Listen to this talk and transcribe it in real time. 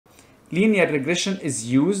linear regression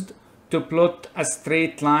is used to plot a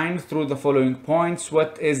straight line through the following points.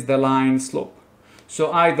 What is the line slope?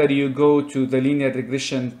 So either you go to the linear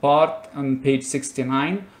regression part on page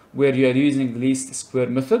 69 where you are using least square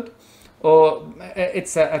method, or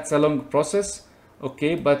it's a long process,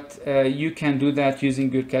 okay, but you can do that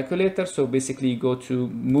using your calculator. So basically you go to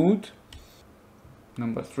mood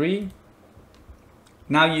number 3.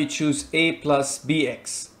 Now you choose a plus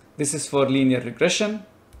bx. This is for linear regression.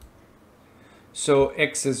 So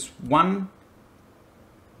x is 1,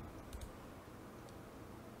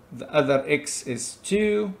 the other x is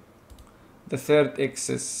 2, the third x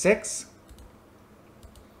is 6.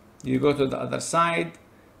 You go to the other side,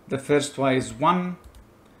 the first y is 1,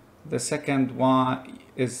 the second y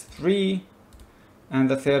is 3, and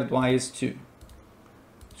the third y is 2.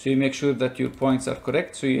 So you make sure that your points are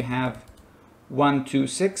correct. So you have 1, 2,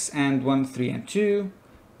 6, and 1, 3, and 2.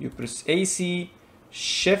 You press AC,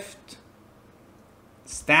 Shift,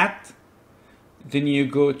 Stat. Then you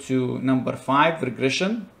go to number 5,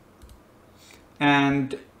 regression.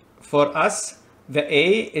 And for us, the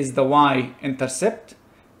A is the y-intercept.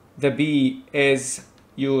 The B is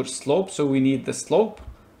your slope, so we need the slope.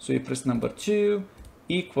 So you press number 2,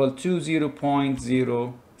 equal to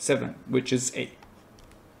 0.07, which is A.